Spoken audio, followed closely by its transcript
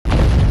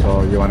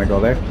So you want to go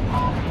there?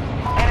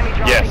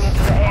 Yes.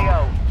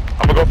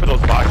 I'm gonna go for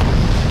those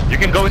boxes. You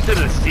can go into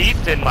the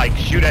seats and like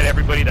shoot at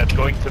everybody that's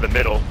going to the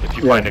middle if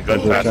you find a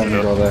gun fast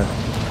enough. Go there.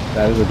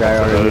 That is a guy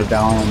already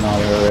down and not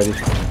already.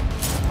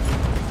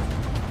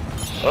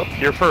 Oh,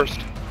 you're first.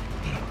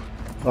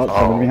 Oh,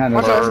 someone behind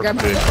us.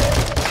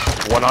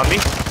 One on me.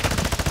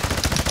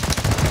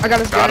 I got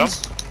his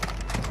guns.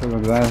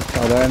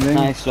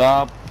 Nice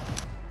job.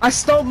 I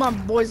stole my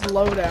boy's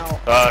loadout.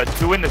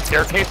 Two in the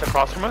staircase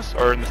across from us,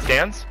 or in the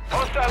stands.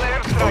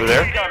 Over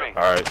there.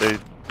 All right,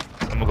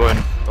 I'm gonna go in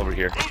over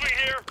here.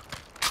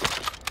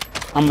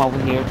 I'm over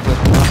here.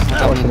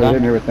 Get up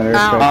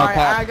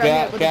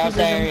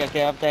the area.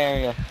 Get up the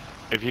area.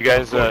 If you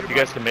guys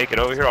can make it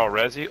over here, I'll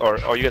res you. Or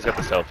you guys got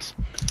the selves.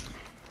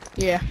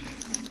 Yeah.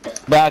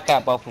 But I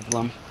got both of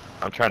them.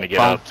 I'm trying to get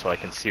up so I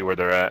can see where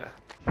they're at.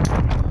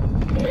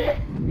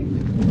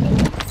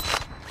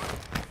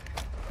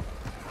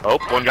 Oh,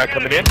 one guy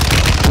coming in.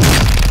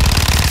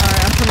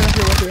 Alright, I'm coming up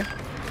here with you.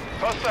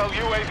 Hostile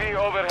UAV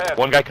overhead.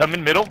 One guy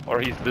coming middle,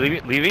 or he's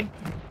leaving.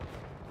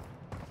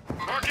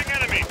 Marking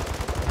enemy.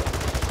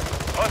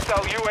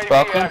 Hostile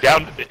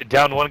UAV.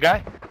 Down one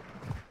guy.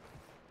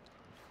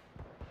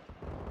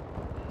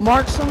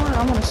 Mark someone.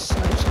 I'm gonna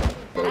snipe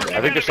someone.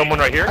 I think there's someone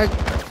right here.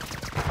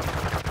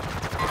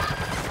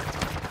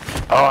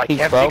 Oh, I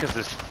can't see because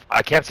this.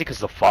 I can't see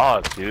because of the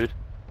fog, dude.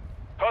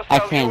 I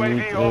can't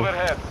UAV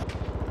overhead.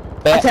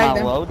 Bet my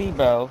loadie,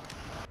 bro.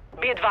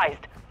 Be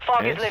advised,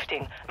 fog is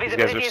lifting. These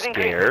guys are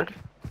scared.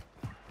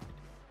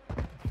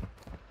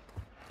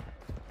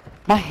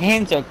 My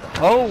hands are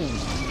cold.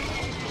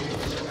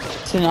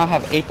 So now I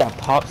have 8 that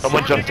pops.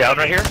 Someone jumped down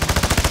right here.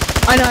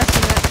 I know, I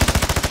seen that.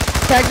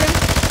 Tagged him.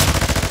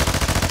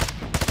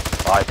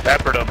 Oh, I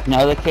peppered him.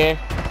 Another kid.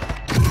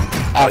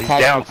 He's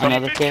down.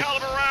 Another kid.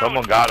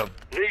 Someone got him.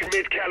 Need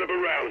mid-caliber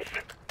rounds.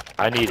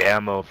 I need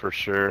ammo for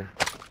sure.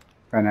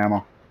 Got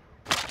ammo.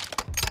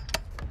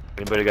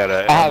 Anybody got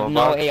a I have ammo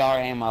no box? AR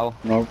ammo.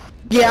 Nope.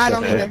 Yeah, I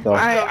don't either.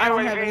 I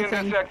don't have UAV in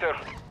anything. the sector.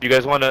 You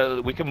guys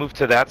wanna? We can move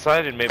to that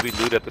side and maybe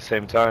loot at the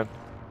same time.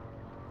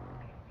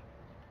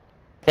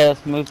 Okay,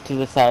 let's move to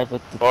the side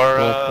with the. Or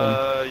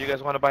you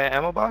guys wanna buy an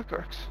ammo box?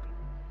 Or...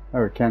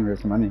 Oh, we can raise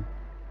some money.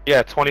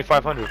 Yeah,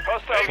 2,500.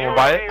 Someone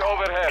buy it?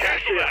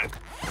 Overhead.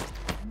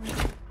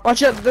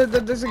 Watch out,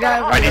 there's a guy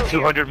over I here. need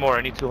 200 more.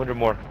 I need 200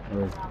 more.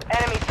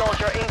 Enemy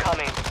soldier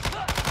incoming.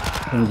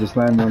 Can you just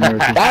land on there?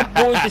 That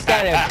boy just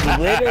got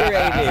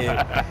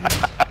obliterated.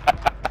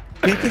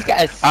 He just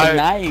got a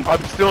snipe.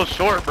 I'm still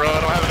short, bro. I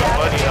don't have enough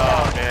money.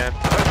 Oh, man.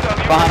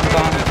 Behind.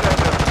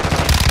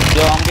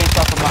 Yo, I'm getting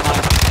stuff from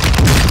behind.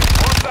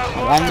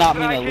 I'm not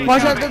mean to lose.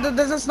 Watch out,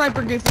 there's a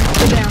sniper, Goofy.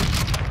 Go down.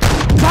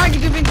 Behind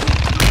you, Goofy.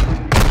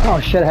 Oh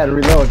shit, I had to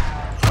reload.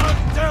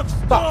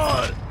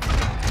 Stop.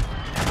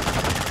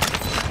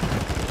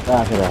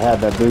 I could have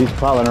had that dude. He's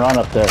crawling around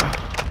up there.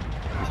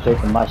 He's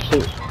taking my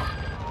shit.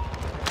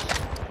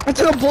 I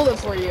took a bullet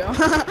for you.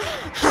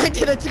 I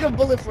took a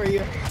bullet for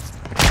you.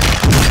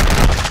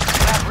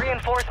 Have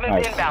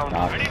reinforcements inbound.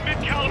 I need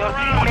mid-caliber You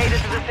rounds. made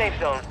it to the safe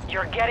zone.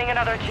 You're getting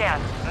another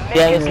chance. Make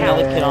Yeah, it there's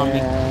count. another kid on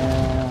me.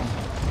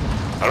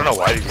 I don't know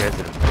why these guys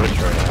didn't push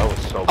right now. That was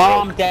so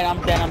Oh, broke.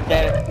 I'm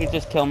dead. He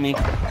just killed me.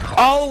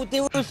 Oh,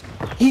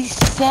 he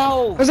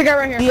sells. There's a guy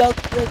right here.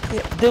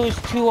 There was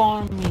 2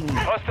 on me.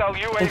 Hostile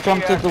They UAV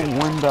jumped through the active.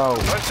 window.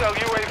 Hostile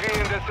UAV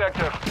in the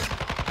sector.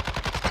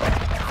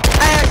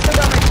 I still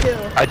got my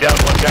kill. I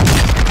downed one guy.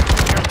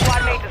 Your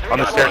squad mate is On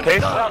the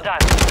staircase? Well done.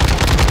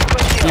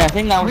 Good kill. Yeah, I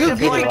think that was a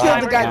Goofy good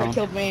killed the guy round. that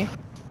killed me.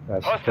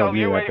 That's Hostile killed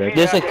me right there. UAV.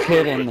 There's a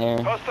kid in there.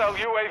 Hostile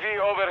UAV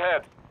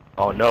overhead.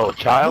 Oh no,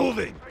 child.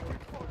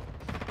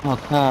 Oh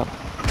crap.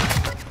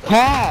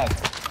 Crap!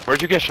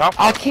 Where'd you get shot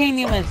from? I can't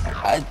even.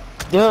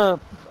 They're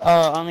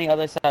on the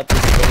other side of the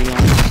stadium.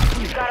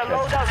 You've got a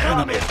loadout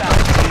drop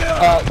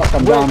inbound.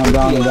 I'm down, I'm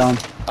down, I'm down.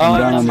 Oh, I'm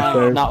down on the no,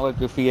 stairs. not where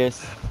Goofy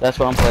is. That's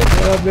where I'm playing.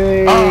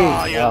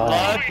 Oh, you're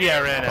lucky I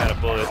ran out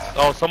of bullets.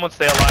 Oh, someone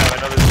stay alive. I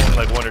know there's only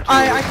like 1 or 2.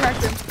 I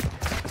cracked him.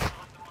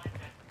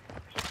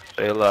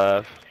 Stay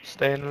alive.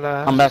 Staying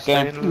alive. I'm back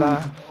staying in.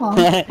 alive.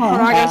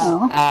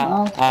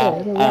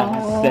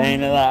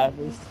 Staying alive.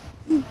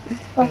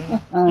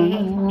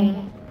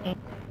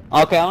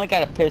 Okay, I only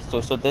got a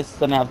pistol, so this is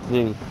gonna have to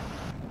do.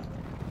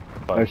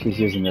 Oh, she's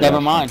using it. Never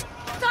mind.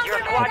 Your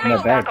squad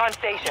mate's back on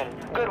station.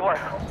 Good work.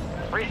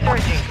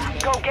 Resurging.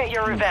 Go get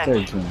your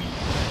revenge.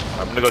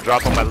 I'm gonna go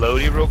drop on my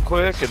loadie real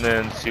quick and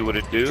then see what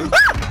it do.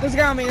 There's a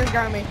guy on me, there's a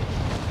guy on me.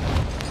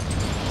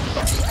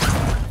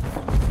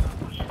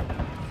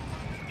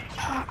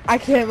 I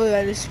can't believe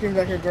I just screamed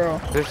like a girl.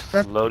 This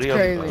That's loadie.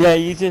 crazy. Yeah,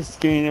 you just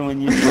screamed when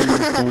you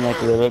screamed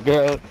like a little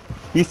girl.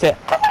 You said.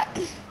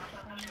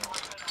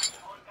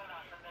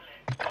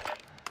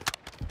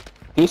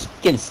 You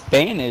speaking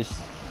Spanish?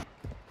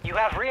 You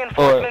have Or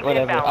reinforcements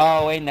whatever. inbound.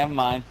 Oh wait, never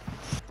mind.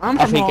 I'm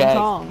I from think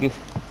Hong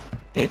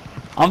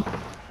Kong.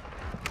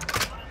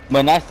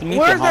 Well, nice to meet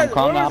you, Hong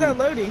Kong. Where was that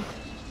loadie?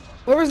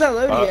 Where was that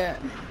loadie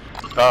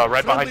at?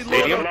 Right behind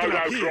stadium.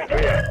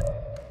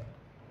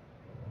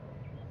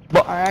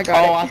 Well, Alright, I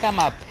got it. I got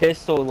my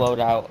pistol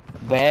loadout.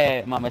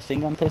 bad. My machine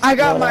gun pistol. I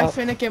got my out.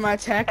 Finnick and my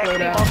tack XP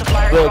loadout.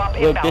 multiplier drop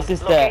Look, inbound. this is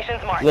the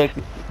Locations marked. look,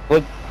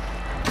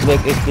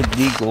 it's the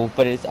deagle,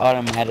 but it's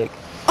automatic.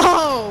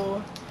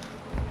 Oh!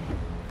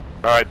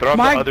 Alright, they're on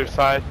My- the other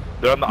side.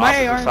 They're on the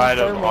my AR opposite side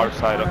of thermal. our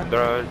side.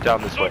 They're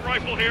down this way. Assault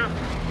rifle here.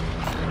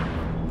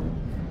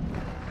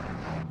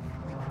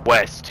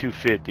 West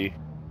 250.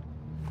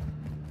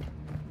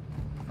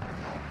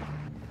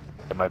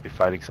 I might be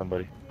fighting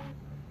somebody.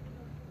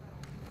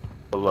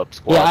 Pull up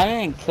squad. Yeah, I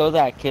didn't kill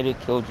that kid who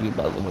killed you,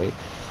 by the way.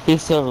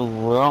 He's still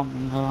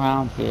roaming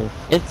around here.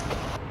 It's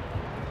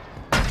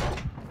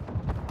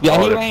yeah,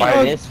 Oh, he they're ran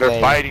fighting. this They're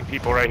way fighting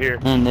people right here.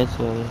 and this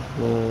way.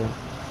 Yeah.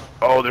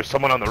 Oh, there's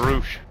someone on the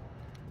roof.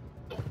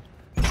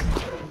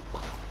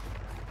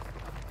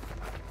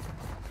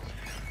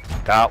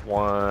 Got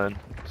one.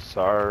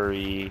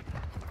 Sorry.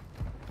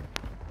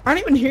 I don't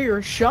even hear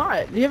your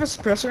shot. Do you have a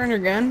suppressor on your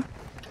gun?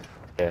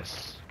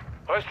 Yes.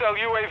 Hostile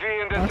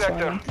UAV in the That's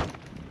sector. fine.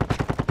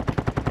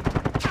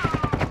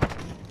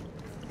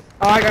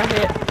 Oh, I got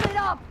hit.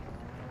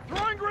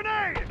 Throwing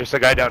grenade. There's a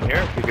guy down here.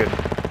 If you could.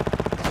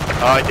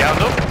 I downed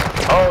him.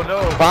 Oh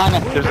no. Behind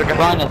us. There's a guy.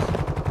 Behind us.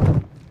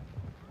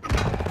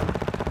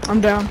 I'm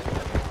down.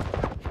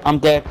 I'm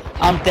dead.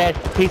 I'm dead.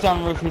 He's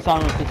on the roof. He's on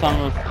the roof. He's on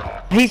the roof.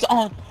 He's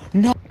on.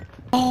 No.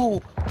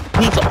 No.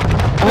 He's on.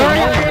 Oh,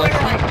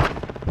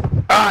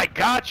 no. I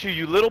got you,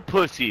 you little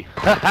pussy.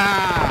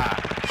 Haha.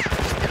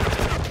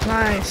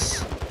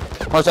 Nice.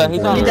 Oh, sorry.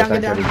 He's on the Get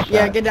roof. down, get down.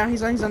 Yeah, get down.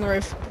 He's on the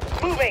roof.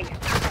 Moving.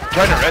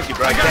 Trying to rescue,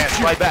 bro. I can't.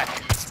 Slide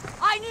back.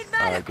 I need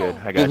Alright, good.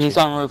 I got Dude, you. he's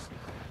on the roof.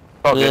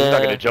 Oh, good. He's not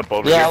Yeah. gonna jump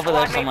over Yeah, here. over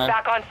there Squad mates somewhere.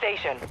 back on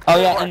station. Oh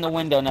Good yeah, work. in the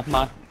window. Never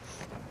mind.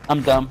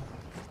 I'm dumb.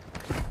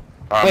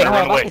 I'm Wait, gonna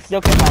hold run on. I away. can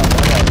still get my.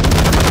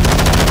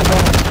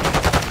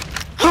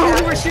 Oh,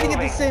 we were shooting at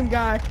the same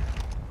guy.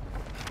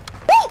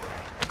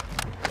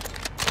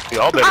 We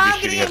all better I'm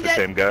be shooting at the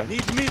getting same guy.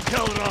 Need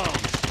mid-caliber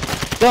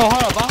rounds. Yo, hold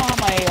up. I don't have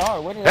my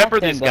AR. Where did Pepper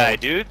that this thing guy,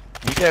 go? dude.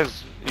 You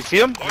guys, you see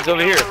him? He's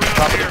over here,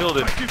 top of the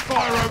building. Rescue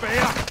fire over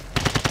here.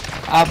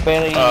 I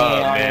barely any Oh,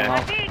 AR man.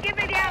 ammo. Give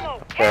me the ammo.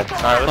 Okay. Alright,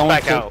 let's Don't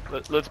back shoot. out.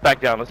 Let's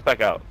back down. Let's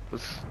back out.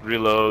 Let's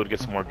reload,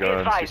 get some more Be guns,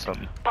 do advised,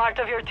 something. part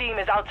of your team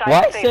is outside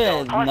Why the safe is there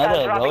zone. another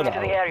Hostiles dropping into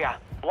loadout? the area.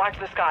 Watch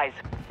the skies.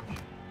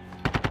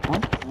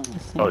 What?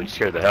 Oh, you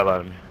scared the hell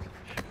out of me.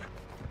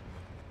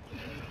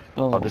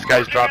 Oh. Oh, this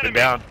guy's dropping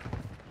down.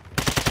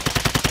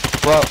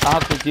 Well, I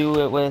have to do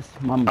it with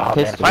my Oh, man, if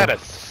pistol. I had a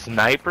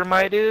sniper,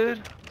 my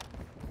dude.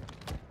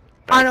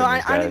 I know.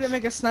 These I need guys. to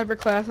make a sniper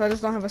class. I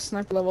just don't have a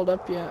sniper leveled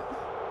up yet.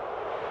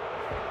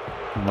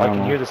 I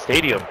can hear the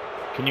stadium.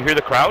 Can you hear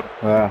the crowd?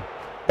 Yeah.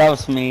 That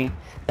was me.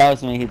 That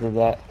was me. He did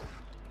that.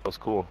 That was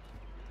cool.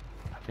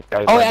 I think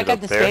guys Oh, yeah, I landed got up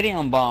the there.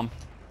 stadium bomb.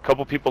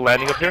 Couple people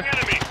landing up here.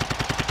 Enemy.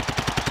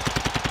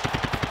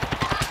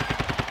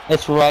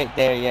 It's right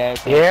there. Yeah.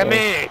 It's right Damn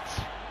there. it!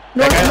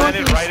 That guy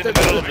landed northeast. right in the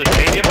middle of the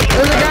stadium.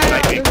 There's a guy.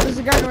 Sniping. There's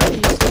a guy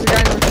northeast. There's a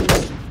guy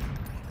northeast.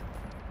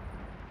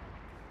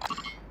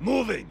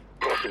 Moving.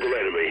 Possible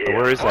enemy here.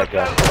 Where is that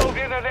guy? Hostiles moved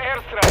in on the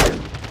airstrike.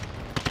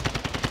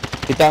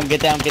 Get down.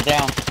 Get down. Get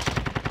down.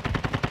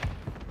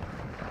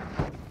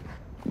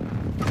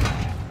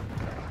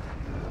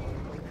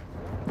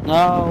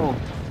 No.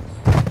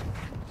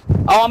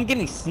 Oh, I'm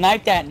getting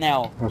sniped at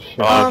now. Oh shit.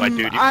 Oh, my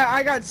dude.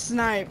 I got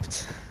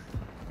sniped.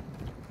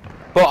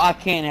 But I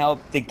can't help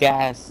the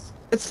gas.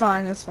 It's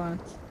fine. It's fine.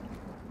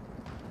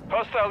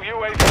 Hostile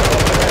UAV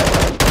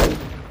overhead.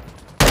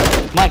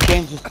 My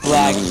game's just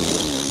lagging.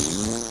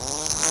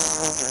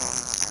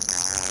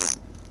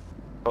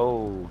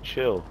 Oh,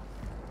 chill.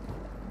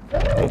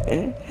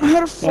 I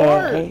had a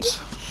fart.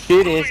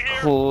 Shit is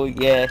cool.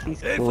 Yeah,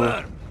 he's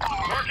cool.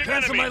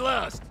 Cancel my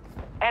last.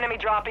 Enemy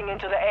dropping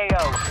into the AO.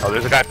 Oh,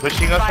 there's a guy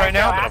pushing us right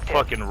now. I'm gonna Active.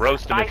 fucking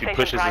roast him if he Buy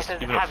pushes station us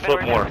prices even a have been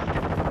foot more.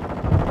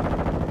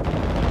 reduced.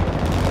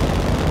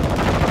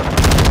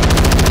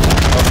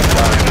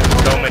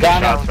 So many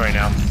Down shots now. right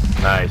now.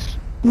 Nice.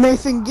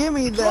 Nathan, give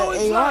me the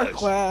Throwing AR flash.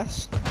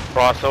 class.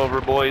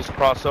 Crossover, boys.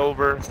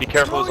 Crossover. Be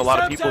careful. There's a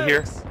lot of people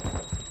here.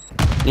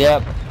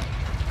 Yep.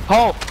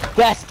 Oh,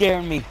 that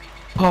scared me.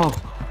 Oh.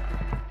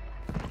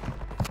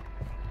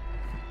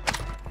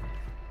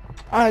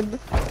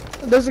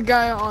 There's a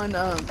guy on.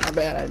 My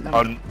bad.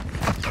 All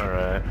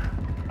right.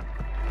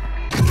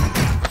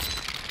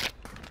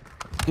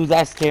 Dude,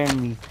 that scared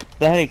me.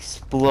 That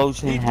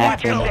explosion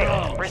happened.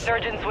 6.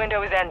 Resurgence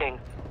window is ending.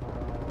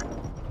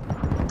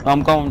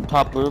 I'm going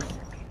top roof.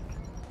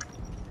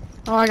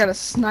 Oh, I got a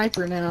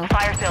sniper now.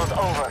 Fire sales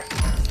over.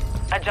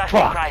 Adjusting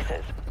Fuck.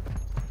 prices.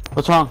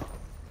 What's wrong?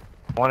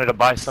 Wanted to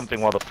buy something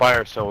while the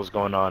fire sale was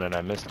going on, and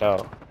I missed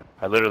out.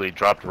 I literally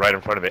dropped right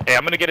in front of it. Hey,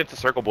 I'm gonna get into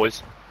circle,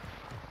 boys.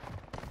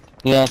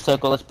 Yeah,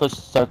 circle. Let's push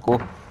the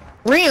circle.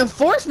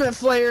 Reinforcement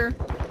flare.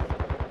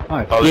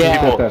 Nice. Oh, there's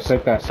Yeah. people.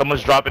 Take that.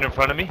 Someone's dropping in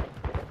front of me.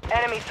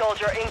 Enemy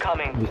soldier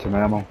incoming. Need some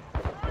ammo.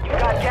 You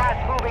got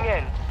gas moving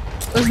in.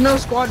 There's no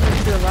squad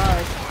mates here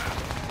alive.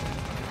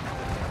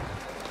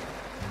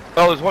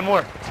 Oh, there's one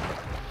more.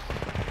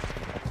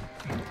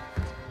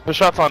 Put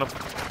shots on him.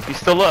 He's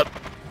still up.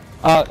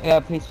 Oh, yeah,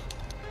 please.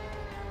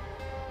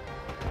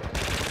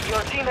 Your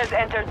has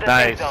entered the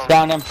Nice. safe zone.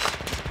 Down him.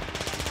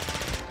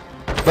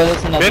 But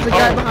there's another There's a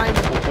guy behind.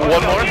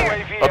 One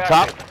more up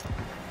top.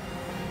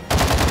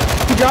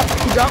 He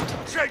dropped. He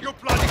dropped. Check your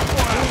bloody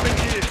fire.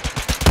 Moving here.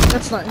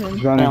 That's not him.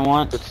 He's running. and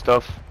one. Good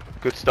stuff.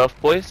 Good stuff,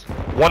 boys.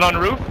 One on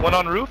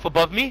roof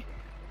above me.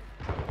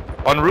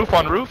 On roof.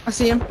 I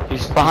see him.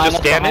 He's Behind just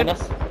us, standing.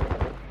 behind us.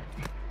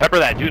 Pepper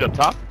that dude up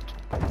top.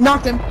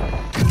 Knocked him.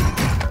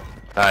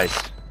 Nice.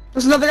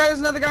 There's another guy. There's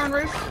another guy on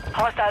roof.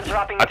 Hostiles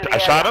dropping into the I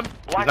shot area. him.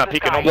 Watch He's not the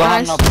peeking sky. no more.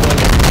 Behind Nice. no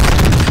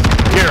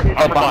place. Here,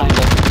 armor behind bots.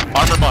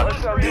 us. Armor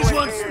bots. This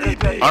one's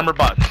sleeping. Armor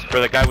bots for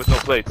the guy with no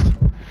plates.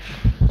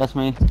 That's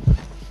me.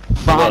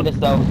 Behind us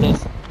though.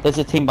 There's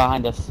a team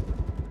behind us.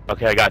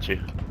 Okay, I got you.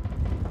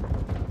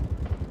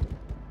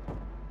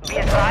 Be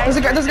advised,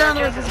 There's a guy on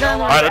the roof. There's a guy on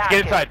the All roof. right, let's get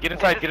active. inside. Get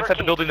inside. This Get is inside the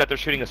for building that they're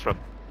shooting us from.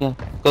 Yeah.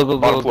 Go, go,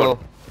 Bottom go, floor. go.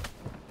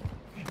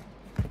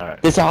 All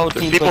right. There's a whole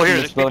There's team people pushing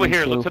here. this There's people building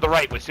here. too. Look to the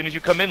right. As soon as you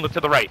come in, look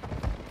to the right.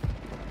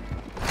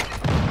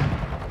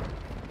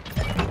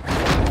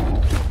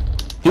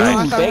 Dude,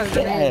 I thought they it was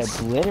get grenades.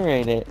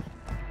 obliterated.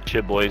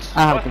 Shit, boys.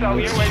 I have Hostile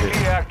to move. UAV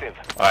active.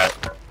 All right.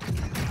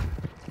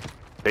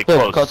 Stay Good,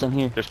 close. close in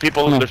here. There's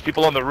people. Come on. There's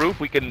people on the roof.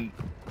 We don't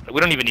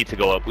even need to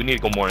go up. We need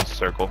to go more in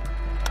circle.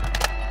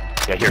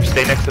 Yeah, here.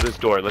 Stay next to this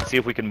door. Let's see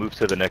if we can move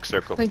to the next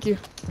circle. Thank you.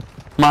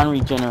 Mine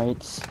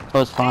regenerates.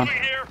 Close spawn.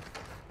 Moving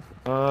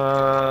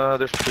here.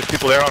 There's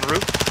people there on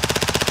roof.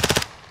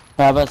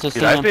 How about just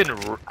Dude,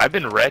 I've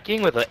been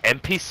wrecking with an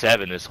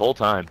MP7 this whole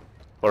time,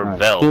 or Nice.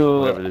 Vel,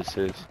 Dude. whatever this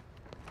is.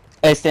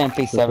 It's the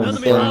MP7 Enemy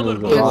still.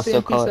 pilot. We'll Yeah, also it's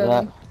the call it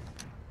that. MP7.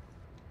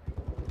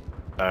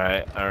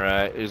 All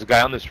right. There's a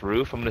guy on this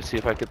roof. I'm gonna see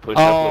if I can push up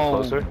a little Oh.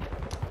 closer.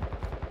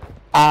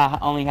 I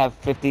only have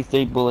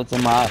 53 bullets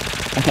in my AR.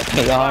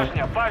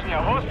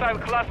 Важня. Hostile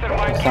cluster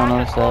mine. Don't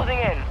notice that. Closing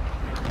in.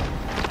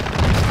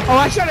 Oh,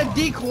 I shot a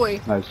decoy.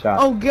 Nice shot.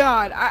 Oh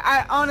God,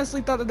 I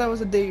honestly thought that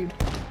was a dude.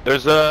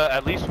 There's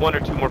at least one or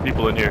two more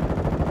people in here.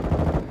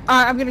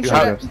 Alright, I'm gonna You shoot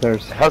have it.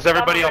 Upstairs. How's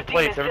everybody on Team is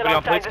plates? still Everybody on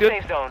outside plates the good?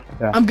 safe zone.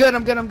 I'm good.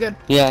 I'm good. I'm good.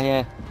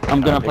 Yeah.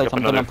 I'm gonna pick place. up I'm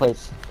gonna another.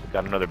 place.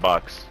 Got another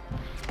box.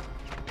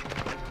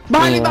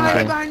 Behind me. Yeah, Behind me.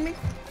 okay. Behind me.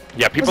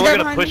 Yeah, people There's are a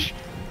guy gonna behind push.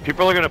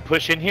 People are gonna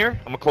push in here.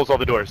 I'm gonna close all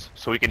the doors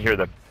so we can hear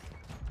them.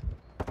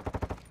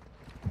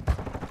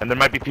 And there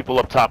might be people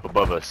up top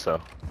above us,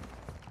 so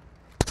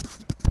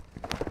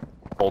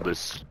hold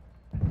this.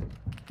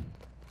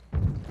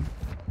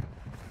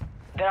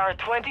 There are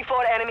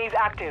 24 enemies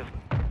active.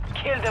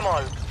 Kill them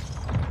all.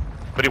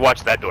 Somebody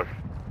watch that door.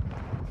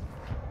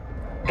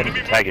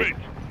 Enemy tagging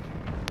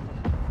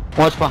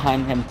Watch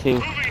behind him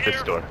too.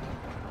 this door.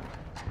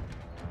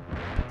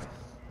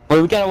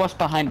 Wait, we gotta watch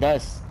behind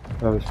us.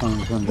 Oh, this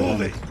one's one behind.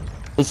 Moving.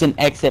 There's an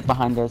exit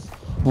behind us.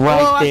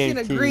 Right Whoa, I there seen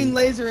a too. green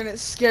laser and it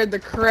scared the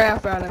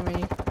crap out of me.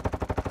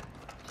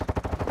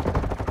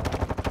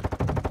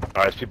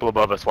 All right, there's people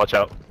above us. Watch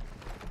out.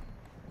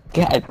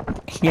 God,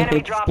 Enemy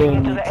it's dropping scaring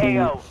into me the too.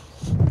 AO.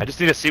 I just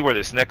need to see where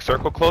this next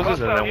circle closes,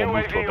 and then we'll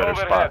move to a better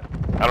spot.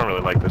 I don't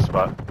really like this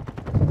spot.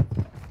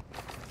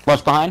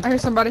 Watch behind. I hear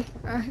somebody.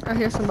 I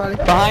hear somebody.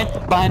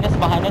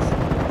 Behind us.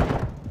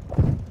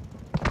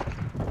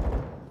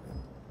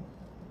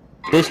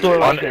 This door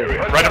right here.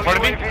 Right in front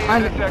of me.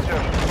 I'm-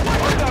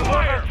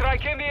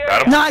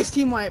 Got him. Nice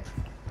team wipe.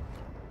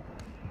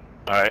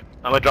 All right,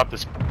 I'm gonna drop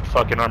this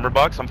fucking armor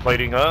box. I'm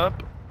plating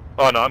up.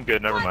 Oh no, I'm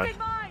good. Never mind.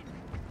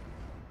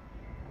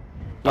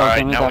 All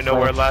right, now we know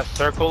where last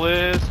circle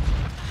is.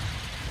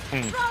 All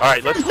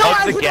right, let's No, I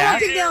hug the put gas.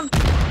 the thing down.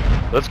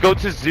 Let's go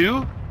to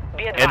zoo,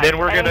 Be and then advised,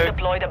 we're enemy gonna,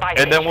 deploy the buy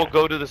and then we'll station.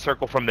 go to the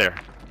circle from there.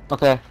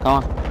 Okay,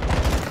 come on.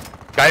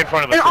 Guy in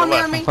front of us They're to the on me.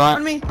 left. On me. Front.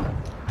 On me.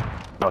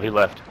 Oh, he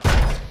left.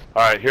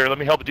 All right, here, let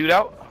me help a dude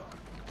out.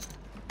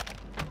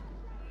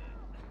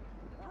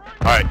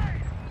 All right.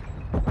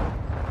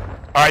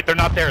 All right, they're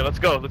not there. Let's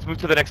go. Let's move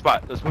to the next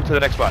spot. Let's move to the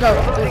next spot. Go.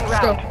 Moving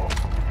Let's go. round.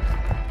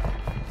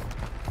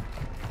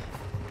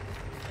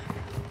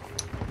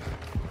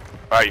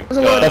 All right. There's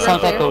a load That right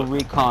sounds like there. a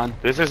recon.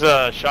 This is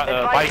a shot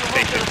Advise bike you move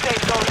to station. the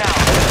safe zone now.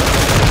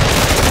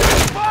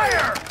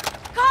 Fire!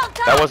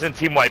 That wasn't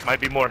team wipe. Might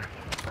be more.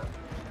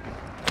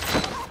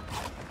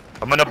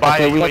 I'm gonna buy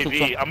Okay, a we have to UAV.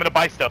 jump. I'm gonna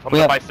buy stuff. I'm We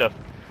gonna have- buy stuff.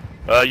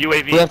 We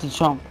UAV. have to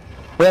jump.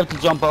 We have to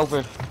jump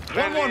over.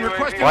 One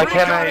requesting Why recon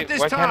can't I? at this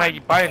Why time. can't I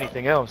buy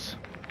anything else?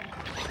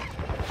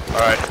 All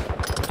right.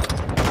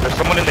 There's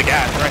someone in the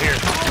gas right here.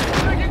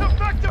 Taking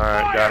effective All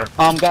right, got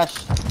him. Gosh.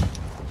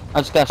 I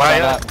just got Buy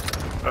shot up.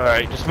 at. All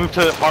right, just move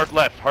to hard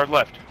left. Hard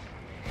left.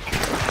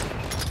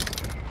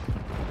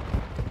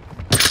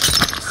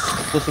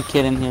 There's a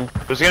kid in here.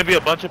 There's gonna be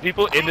a bunch of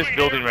people in this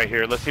building right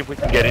here. Let's see if we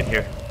can get in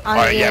here. All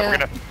right, yeah, we're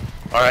gonna.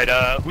 All right,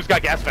 who's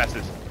got gas masks?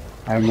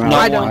 I'm No, around.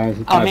 I don't.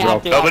 I mean, I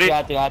broke. do. Nobody?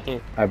 I do. I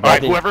All broke.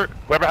 right,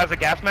 whoever has a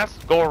gas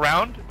mask, go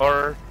around.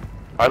 Or, all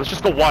right, let's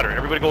just go water.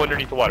 Everybody go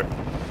underneath the water.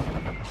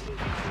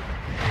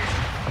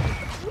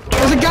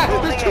 There's a guy.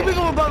 There's two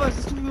people above us.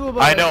 There's two people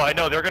above us. I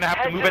know. They're gonna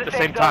have to move at the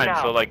same time.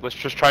 So like, let's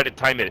just try to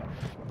time it.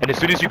 And as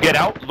soon as you get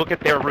out, look at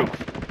their roof.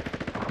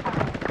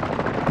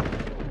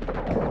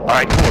 All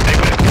right, cool. They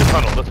went into the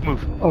tunnel. Let's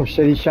move. Oh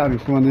shit, he shot me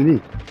from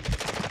underneath.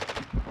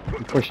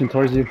 Pushing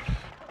towards you.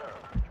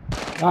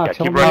 Ah, Yeah, kill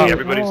keep him running. out.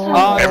 Everybody's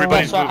Oh.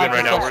 everybody's shot, moving I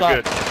right took now.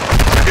 that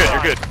We're good.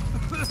 You're good.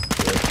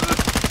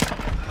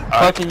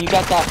 Carlton, you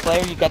got that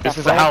flare? You got that This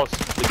is a flare? house.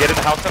 We get in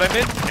the house that I'm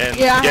in and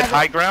Yeah, I get have it.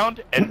 high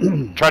ground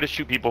and try to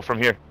shoot people from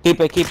here. Keep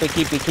it, keep it,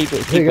 keep it, keep it,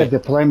 You keep got it.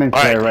 deployment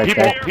All flare right, right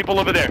there. people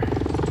over there.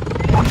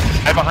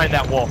 I'm behind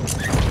that wall.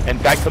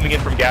 And guy coming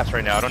in from gas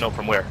right now. I don't know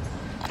from where.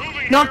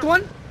 Knocked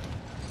one.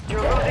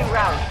 You're losing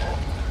ground.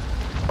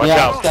 Watch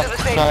Yeah, out. Move to the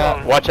safe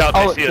zone. Watch out.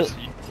 Oh, They see us.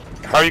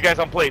 How are you guys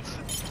on plates?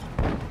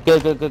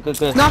 Good, good, good, good,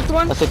 good. Knocked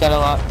one. Let's look at a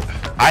lot.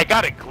 I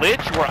got a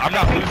glitch where I'm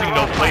not losing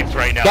no plates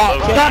right now. Got,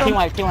 Logan. Got him. team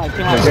wipe, team wipe,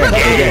 team Yeah, wipe. yeah,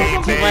 Hey,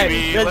 yeah.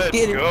 baby, Let's let's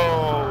get it.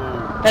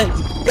 go.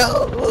 Let's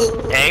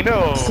go. Hey,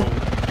 no.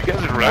 You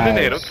guys are running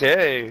it. Nice.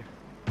 Okay.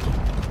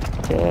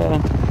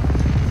 Yeah.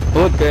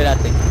 We're good at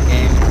the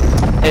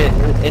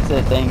game. It's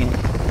a thing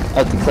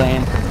of the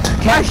clan.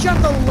 I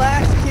shot the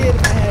last kid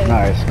in the head.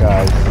 Nice,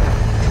 guys.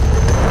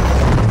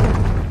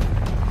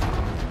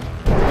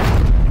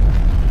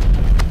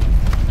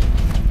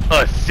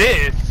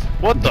 Assist?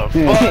 What the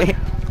fuck?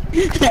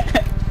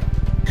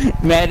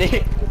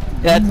 Medic.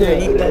 That's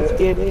right. Let's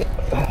get it.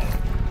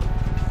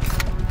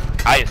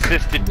 I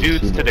assisted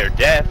dudes to their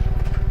death.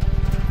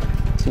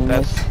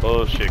 That's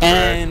bullshit, Greg.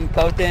 And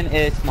Colton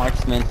is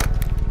marksman.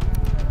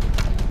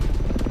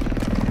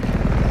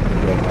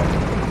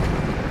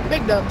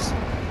 Big dubs.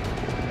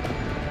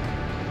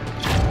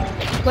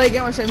 Play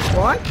again with same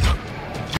squad.